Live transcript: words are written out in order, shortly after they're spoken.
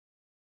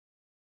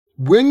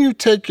When you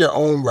take your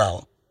own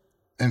route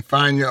and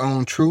find your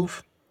own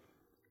truth,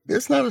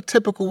 it's not a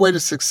typical way to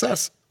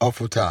success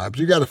oftentimes.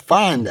 You got to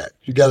find that.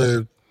 You got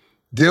to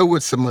deal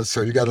with some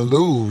uncertainty. You got to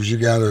lose. You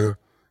got to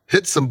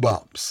hit some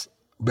bumps.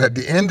 But at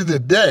the end of the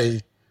day,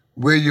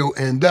 where you'll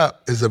end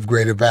up is of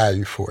greater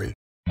value for you.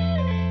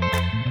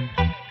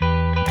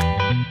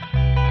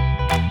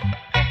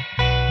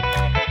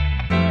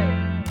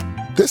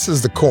 This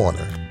is The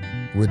Corner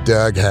with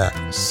Doug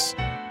Harris.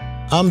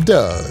 I'm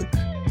Doug,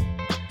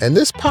 and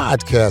this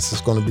podcast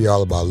is going to be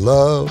all about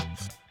love,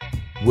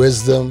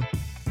 wisdom,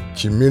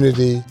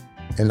 community,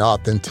 and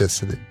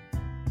authenticity.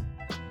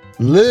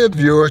 Live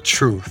your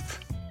truth.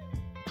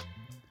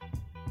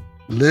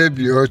 Live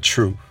your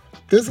truth.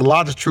 There's a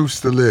lot of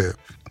truths to live,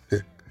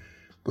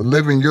 but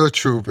living your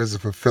truth is a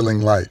fulfilling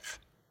life.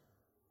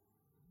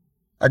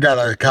 I got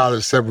out of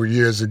college several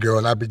years ago,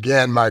 and I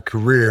began my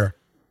career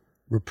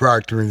with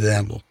Procter &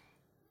 Gamble.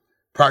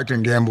 Procter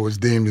 & Gamble was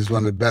deemed as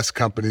one of the best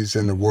companies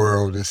in the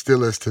world and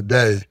still is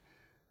today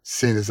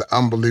seen as an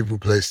unbelievable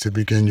place to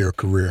begin your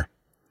career.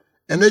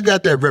 And they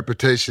got that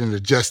reputation in a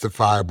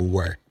justifiable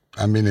way.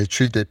 I mean, they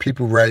treat their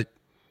people right.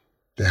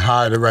 They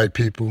hire the right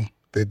people.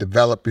 They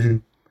develop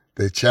you.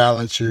 They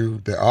challenge you.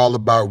 They're all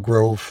about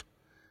growth.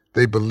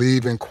 They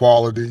believe in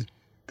quality.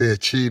 They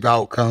achieve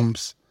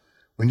outcomes.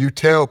 When you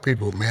tell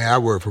people, man, I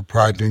work for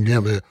Procter &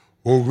 Gamble,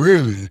 oh,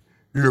 really?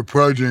 You're at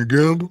Procter &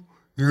 Gamble?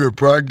 You're at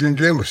Procter &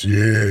 Gamble?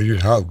 Yeah,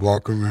 you're out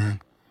walking around.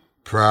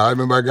 Proud. I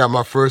remember I got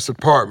my first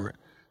apartment.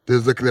 They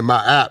was looking at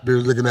my app. They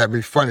was looking at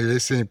me funny. They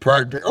seen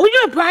Procter. Oh,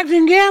 you're at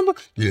Procter & Gamble?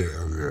 Yeah,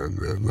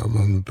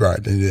 I'm at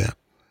Procter & Gamble.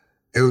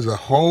 It was a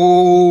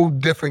whole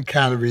different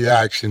kind of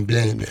reaction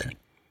being there.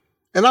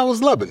 And I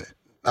was loving it.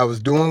 I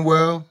was doing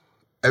well.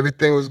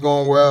 Everything was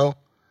going well.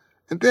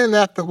 And then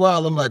after a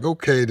while, I'm like,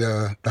 okay,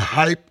 the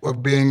hype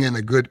of being in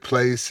a good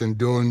place and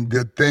doing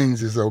good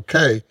things is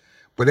okay,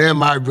 but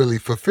am I really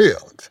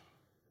fulfilled?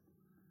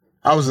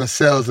 I was in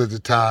sales at the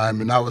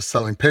time, and I was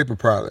selling paper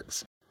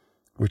products,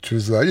 which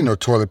was,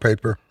 toilet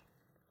paper,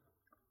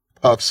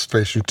 puffs,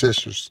 facial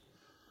tissues,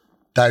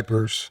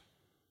 diapers.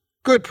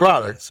 Good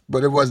products,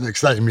 but it wasn't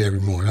exciting me every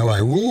morning. I'm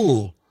like,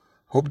 woo,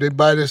 hope they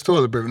buy this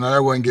toilet paper. No,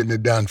 that wasn't getting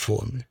it done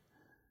for me.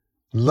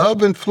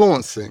 Love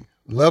influencing,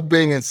 love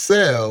being in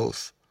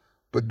sales,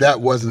 but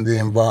that wasn't the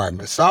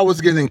environment. So I was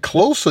getting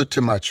closer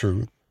to my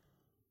truth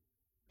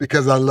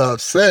because I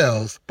loved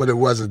sales, but it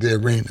wasn't the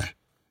arena.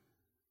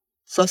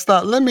 So I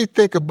thought, let me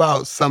think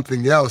about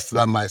something else that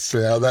I might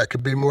sell that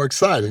could be more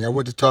exciting. I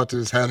went to talk to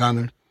this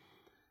headhunter.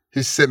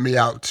 He sent me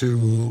out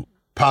to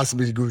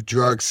possibly do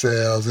drug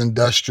sales,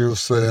 industrial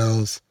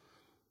sales.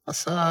 I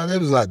said, that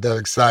was not that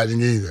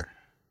exciting either.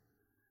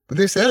 But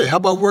they said, hey, how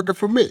about working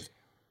for me?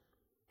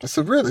 I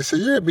said, really? He said,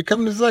 yeah,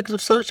 become an executive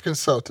search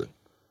consultant.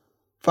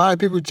 Find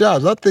people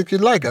jobs. I think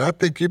you'd like it. I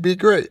think you'd be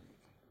great.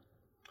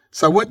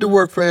 So I went to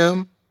work for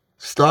him,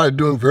 started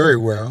doing very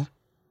well.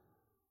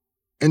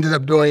 Ended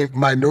up doing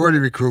minority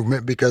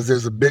recruitment because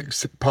there's a big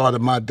part of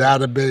my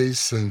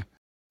database and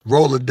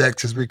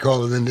Rolodex, as we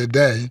call it in the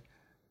day,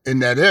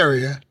 in that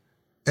area.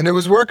 And it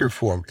was working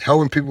for me,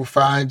 helping people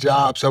find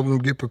jobs, helping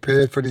them get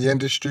prepared for the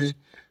industry,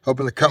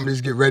 helping the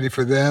companies get ready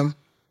for them.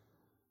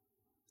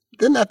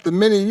 Then after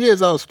many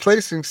years, I was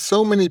placing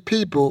so many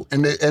people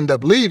and they end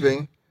up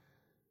leaving,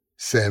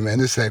 saying, man,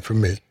 this ain't for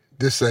me.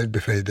 This ain't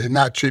for me. They're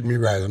not treating me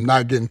right. I'm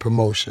not getting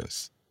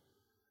promotions.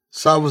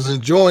 So I was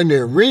enjoying the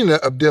arena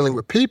of dealing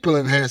with people,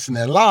 enhancing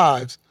their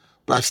lives,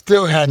 but I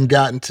still hadn't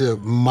gotten to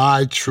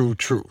my true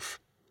truth.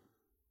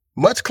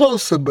 Much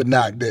closer, but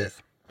not there.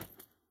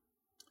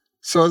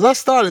 So as I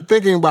started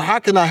thinking about how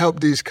can I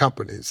help these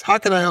companies? How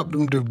can I help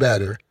them do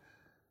better?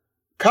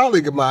 A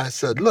colleague of mine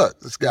said, look,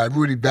 this guy,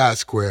 Rudy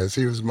Vasquez,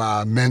 he was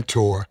my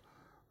mentor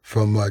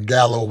from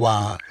Gallo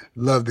Wine.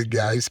 Love the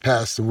guy. He's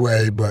passed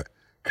away, but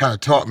kind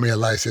of taught me a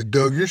lot. He said,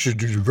 Doug, you should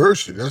do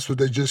diversity. That's what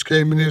they just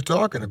came in here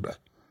talking about.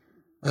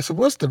 I said,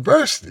 what's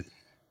diversity?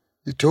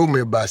 He told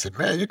me about it. I said,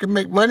 man, you can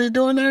make money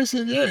doing that? He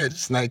said, yeah,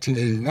 it's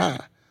 1989.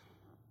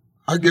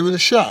 I'll give it a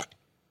shot.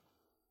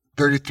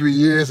 33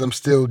 years, I'm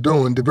still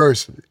doing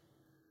diversity.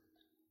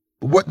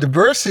 But what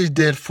diversity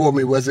did for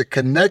me was it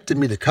connected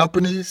me to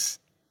companies.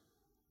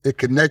 It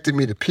connected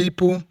me to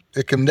people.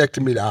 It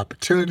connected me to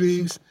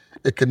opportunities.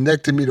 It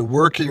connected me to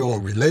working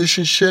on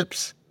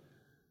relationships.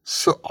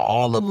 So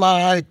all of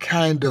my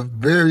kind of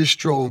very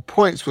strong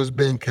points was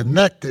being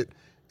connected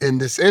in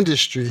this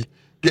industry,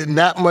 getting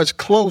that much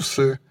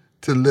closer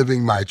to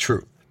living my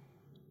truth.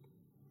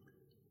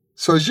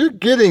 So as you're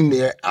getting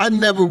there, I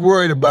never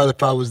worried about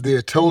if I was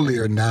there totally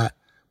or not,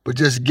 but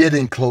just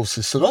getting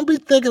closer. So don't be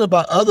thinking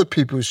about other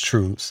people's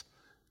truths.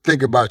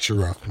 Think about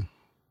your own.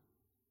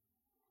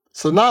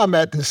 So now I'm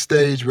at this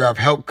stage where I've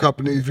helped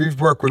companies.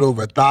 We've worked with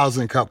over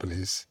 1,000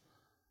 companies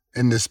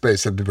in this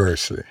space of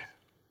diversity.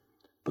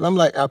 But I'm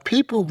like, are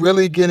people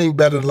really getting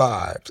better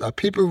lives? Are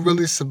people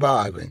really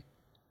surviving?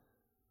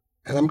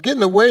 And I'm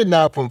getting away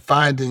now from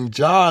finding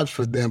jobs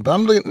for them, but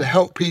I'm looking to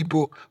help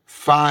people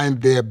find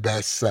their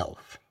best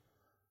self.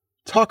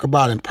 Talk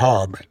about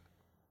empowerment.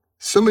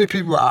 So many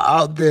people are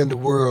out there in the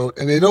world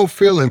and they don't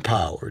feel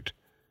empowered.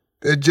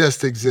 They're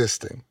just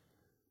existing.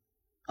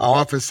 I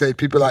often say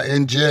people are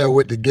in jail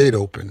with the gate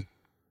open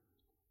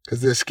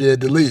because they're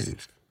scared to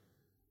leave.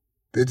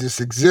 They're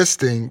just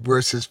existing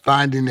versus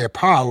finding their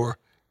power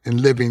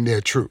and living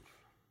their truth.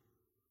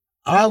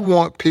 I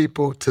want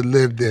people to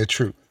live their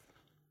truth.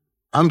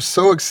 I'm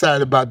so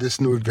excited about this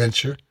new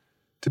adventure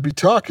to be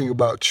talking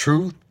about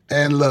truth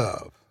and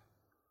love,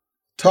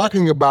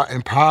 talking about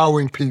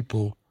empowering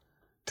people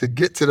to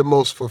get to the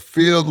most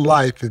fulfilled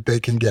life that they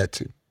can get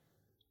to.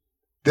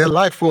 Their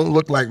life won't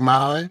look like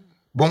mine,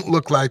 won't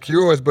look like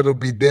yours, but it'll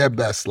be their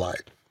best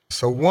life.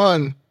 So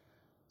one,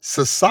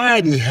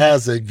 society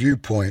has a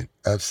viewpoint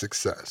of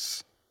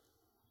success.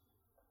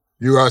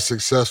 You are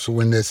successful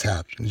when this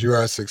happens. You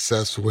are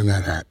successful when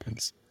that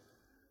happens.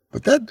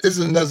 But that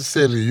isn't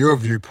necessarily your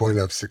viewpoint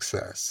of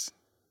success.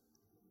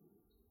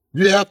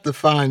 You have to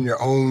find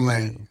your own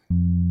lane.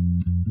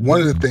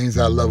 One of the things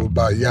I love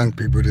about young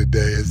people today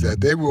is that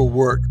they will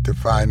work to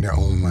find their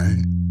own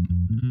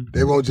lane.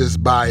 They won't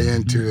just buy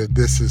into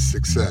this is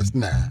success.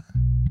 Nah,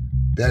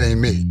 that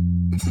ain't me.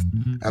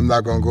 I'm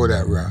not going to go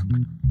that route.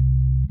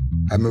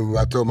 I remember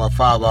I told my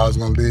father I was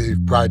going to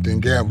leave Procter &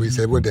 Gamble. He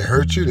said, "What, they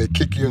hurt you? They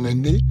kick you in the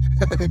knee?"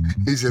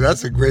 He said,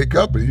 "That's a great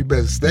company. You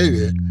better stay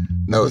there."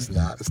 No, it's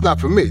not. It's not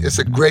for me. It's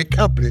a great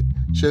company,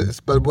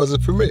 but it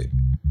wasn't for me.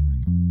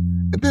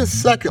 And then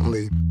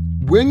secondly,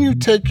 when you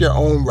take your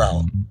own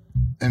route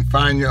and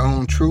find your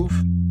own truth,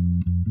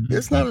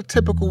 it's not a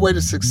typical way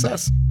to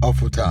success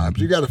oftentimes.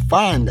 You got to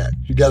find that.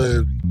 You got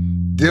to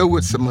deal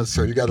with some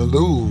uncertainty. You got to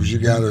lose. You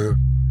got to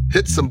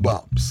hit some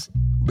bumps.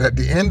 But at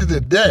the end of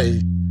the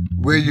day,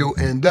 where you'll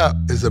end up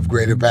is of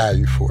greater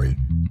value for you.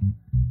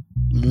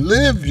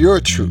 Live your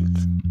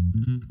truth.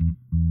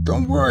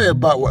 Don't worry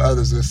about what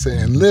others are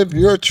saying. Live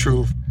your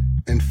truth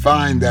and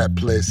find that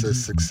place of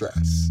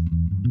success.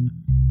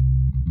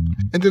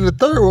 And then the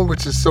third one,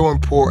 which is so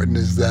important,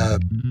 is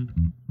that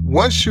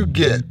once you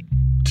get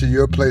to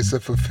your place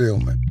of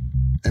fulfillment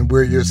and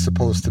where you're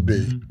supposed to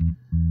be,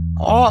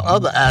 all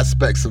other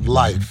aspects of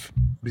life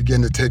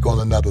begin to take on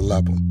another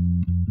level.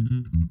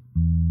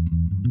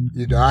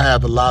 You know, I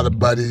have a lot of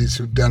buddies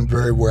who've done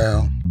very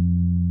well,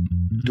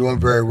 doing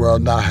very well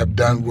now, have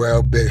done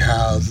well, big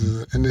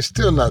houses, and they're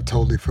still not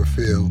totally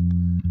fulfilled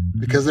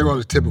because they're on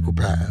a typical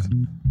path.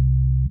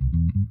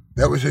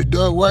 That was your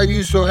dog. Why are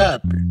you so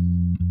happy?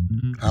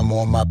 I'm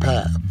on my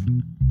path.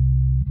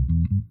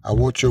 I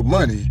want your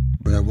money,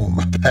 but I want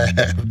my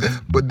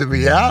path. But the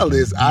reality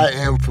is I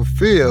am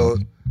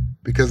fulfilled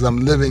because I'm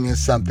living in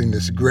something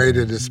that's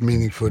greater, that's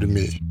meaningful to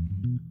me.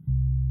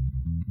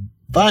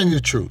 Find your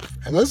truth.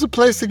 And there's a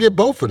place to get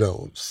both of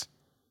those.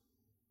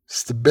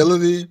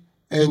 Stability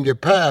and your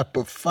path,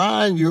 but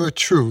find your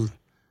truth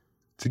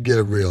to get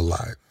a real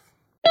life.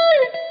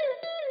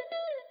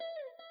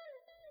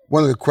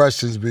 One of the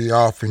questions we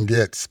often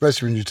get,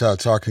 especially when you start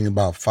talking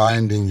about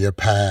finding your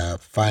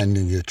path,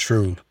 finding your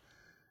truth,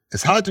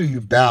 is how do you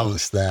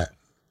balance that,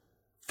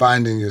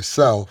 finding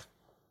yourself,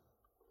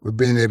 with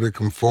being able to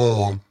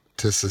conform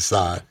to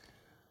society?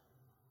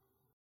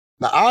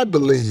 Now, I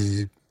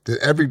believe that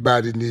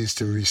everybody needs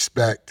to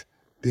respect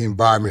the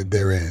environment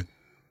they're in.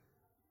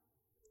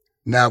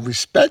 Now,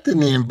 respecting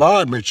the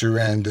environment you're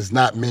in does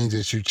not mean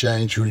that you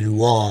change who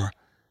you are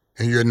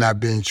and you're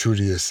not being true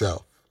to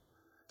yourself.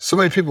 So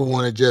many people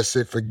want to just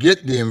say,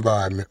 forget the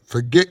environment,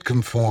 forget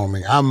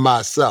conforming, I'm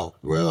myself.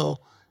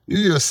 Well,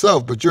 you're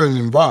yourself, but you're in an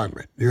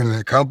environment. You're in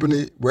a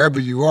company, wherever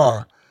you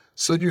are.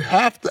 So you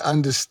have to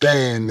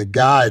understand the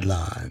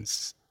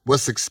guidelines,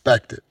 what's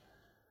expected.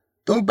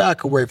 Don't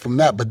back away from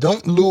that, but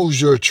don't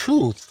lose your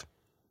truth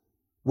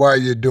while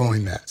you're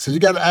doing that. So you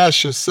got to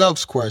ask yourself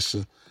this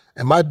question,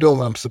 am I doing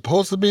what I'm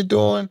supposed to be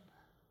doing?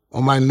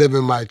 Or am I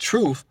living my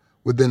truth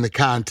within the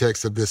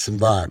context of this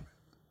environment?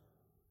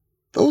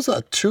 Those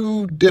are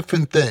two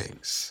different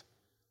things.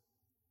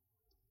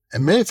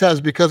 And many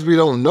times because we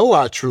don't know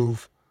our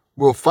truth,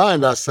 we'll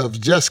find ourselves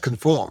just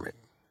conforming.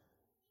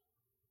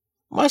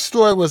 My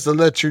story was to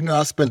let you know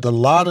I spent a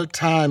lot of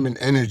time and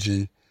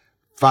energy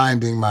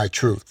finding my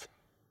truth.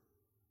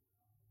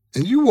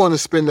 And you want to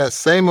spend that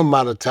same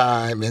amount of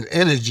time and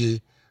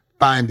energy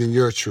finding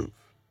your truth.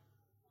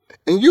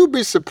 And you'll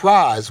be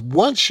surprised,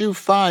 once you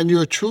find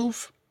your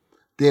truth,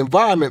 the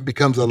environment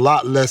becomes a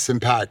lot less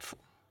impactful.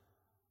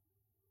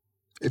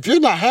 If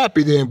you're not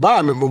happy, the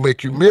environment will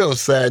make you real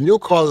sad, and you'll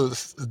call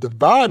it the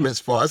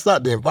environment's fault. It's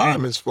not the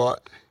environment's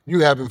fault. You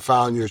haven't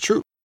found your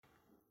truth.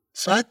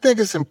 So I think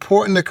it's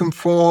important to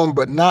conform,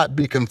 but not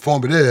be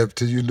conformative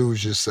till you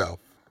lose yourself.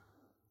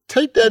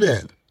 Take that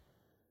in.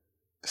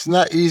 It's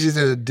not easy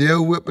to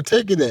deal with, but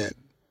take it in.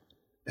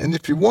 And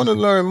if you want to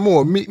learn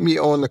more, meet me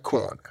on the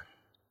corner.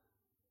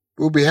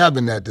 We'll be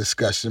having that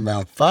discussion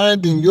about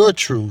finding your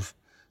truth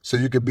so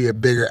you can be a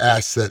bigger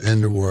asset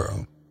in the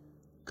world.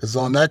 Because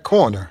on that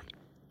corner,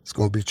 it's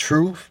going to be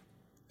truth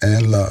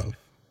and love.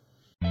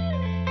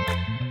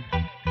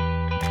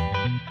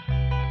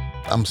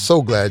 I'm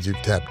so glad you've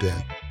tapped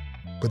in.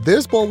 But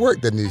there's more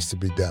work that needs to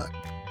be done.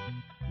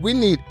 We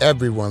need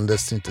everyone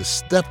listening to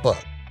step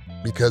up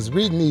because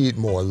we need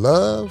more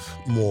love,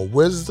 more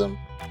wisdom,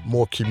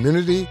 more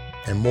community,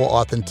 and more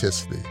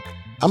authenticity.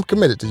 I'm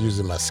committed to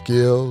using my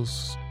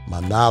skills, my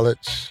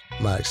knowledge,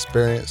 my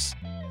experience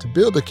to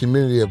build a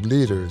community of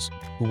leaders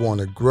who want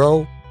to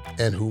grow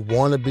and who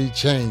want to be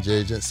change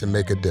agents and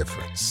make a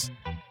difference.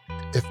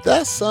 If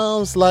that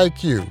sounds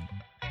like you,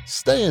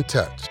 stay in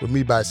touch with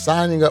me by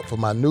signing up for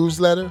my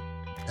newsletter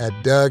at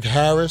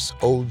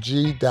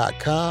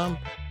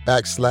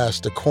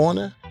DougHarrisOG.com/The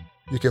Corner.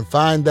 You can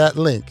find that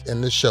link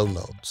in the show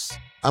notes.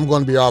 I'm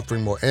going to be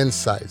offering more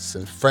insights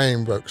and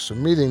frameworks for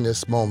meeting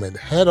this moment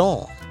head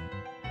on,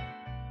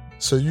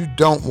 so you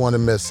don't want to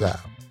miss out.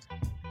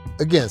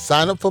 Again,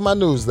 sign up for my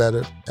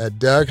newsletter at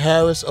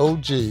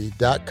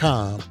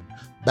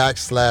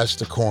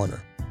DougHarrisOG.com/The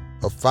Corner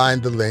or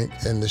find the link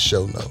in the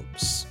show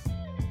notes.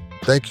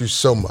 Thank you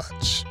so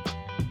much.